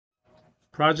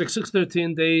Project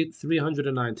 613, day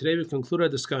 309. Today we conclude our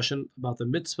discussion about the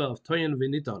mitzvah of Toyin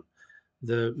Viniton,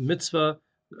 the mitzvah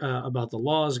about the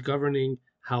laws governing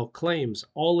how claims,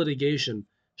 all litigation,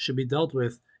 should be dealt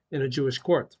with in a Jewish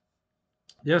court.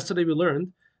 Yesterday we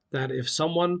learned that if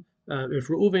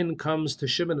Reuven comes to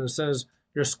Shimon and says,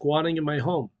 "You're squatting in my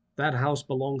home, that house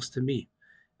belongs to me,"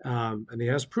 and he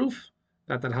has proof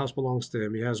that that house belongs to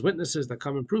him, he has witnesses that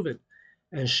come and prove it,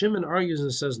 and Shimon argues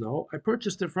and says, "No, I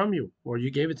purchased it from you, or you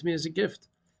gave it to me as a gift."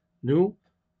 No,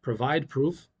 provide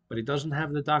proof, but he doesn't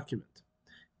have the document.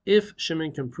 If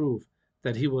Shimon can prove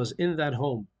that he was in that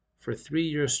home for 3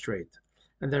 years straight,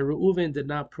 and that Reuven did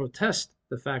not protest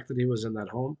the fact that he was in that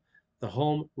home, the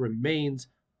home remains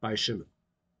by Shimon.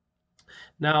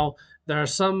 Now, there are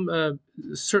some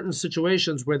certain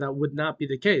situations where that would not be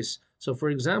the case. So, for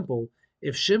example,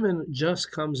 if Shimon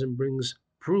just comes and brings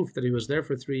proof that he was there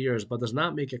for 3 years, but does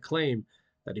not make a claim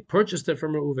that he purchased it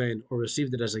from Reuven or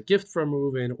received it as a gift from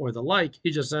Reuven or the like, he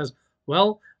just says,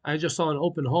 "Well, I just saw an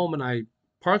open home and I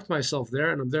parked myself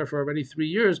there, and I'm there for already 3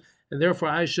 years, and therefore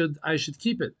I should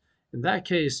keep it." In that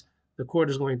case, the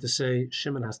court is going to say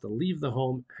Shimon has to leave the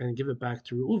home and give it back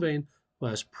to Reuven, who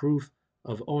has proof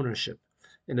of ownership.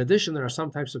 In addition, there are some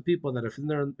types of people that if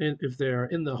they're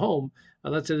in the home,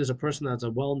 let's say there's a person that's a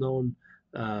well-known,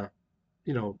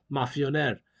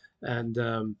 mafioner,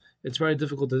 and it's very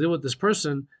difficult to deal with this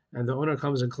person, and the owner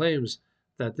comes and claims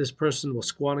that this person was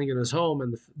squatting in his home,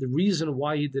 and the reason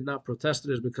why he did not protest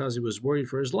it is because he was worried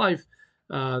for his life.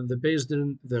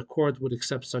 The court would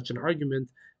accept such an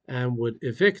argument and would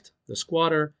evict the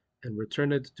squatter and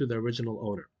return it to the original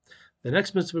owner. The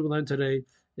next mitzvah we learn today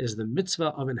is the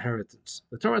mitzvah of inheritance.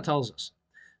 The Torah tells us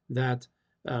that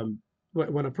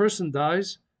when a person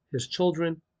dies, his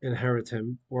children inherit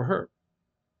him or her.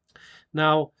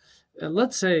 Now,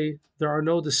 let's say there are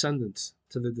no descendants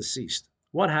to the deceased.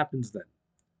 What happens then?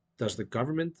 Does the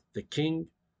government, the king,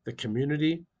 the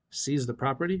community seize the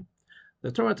property?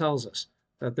 The Torah tells us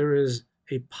that there is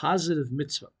a positive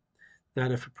mitzvah,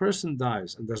 that if a person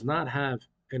dies and does not have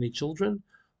any children,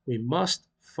 we must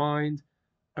find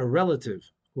a relative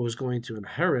who is going to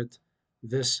inherit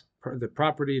the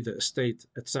property, the estate,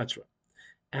 etc.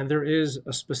 And there is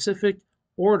a specific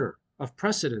order of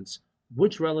precedence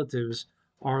which relatives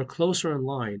are closer in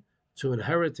line to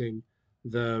inheriting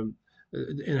the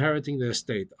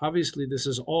estate. Obviously, this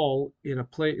is all in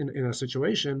a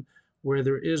situation where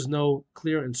there is no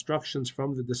clear instructions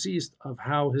from the deceased of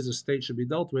how his estate should be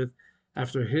dealt with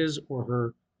after his or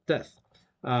her death.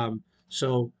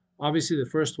 So obviously, the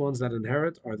first ones that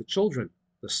inherit are the children.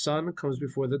 The son comes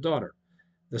before the daughter.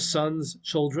 The son's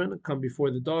children come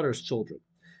before the daughter's children.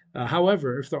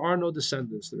 However, if there are no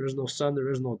descendants, there is no son, there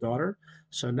is no daughter,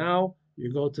 so now you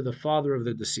go to the father of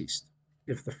the deceased.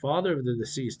 If the father of the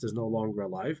deceased is no longer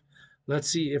alive, let's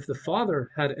see if the father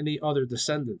had any other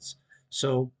descendants.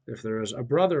 So if there is a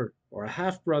brother or a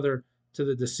half-brother to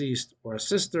the deceased, or a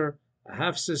sister, a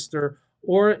half-sister,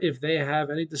 or if they have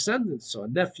any descendants, so a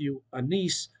nephew, a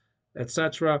niece,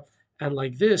 etc. And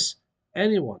like this,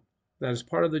 anyone that is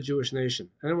part of the Jewish nation,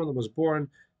 anyone that was born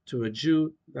to a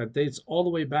Jew that dates all the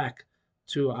way back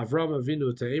to Avram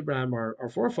Avinu, to Abraham, our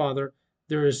forefather,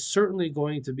 there is certainly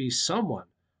going to be someone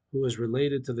who is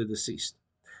related to the deceased.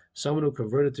 Someone who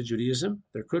converted to Judaism,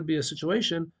 there could be a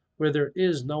situation where there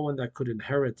is no one that could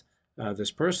inherit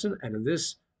this person, and in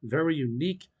this very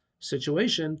unique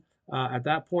situation, at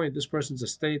that point, this person's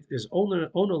estate is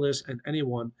ownerless and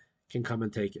anyone can come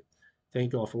and take it.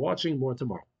 Thank you all for watching. More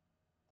tomorrow.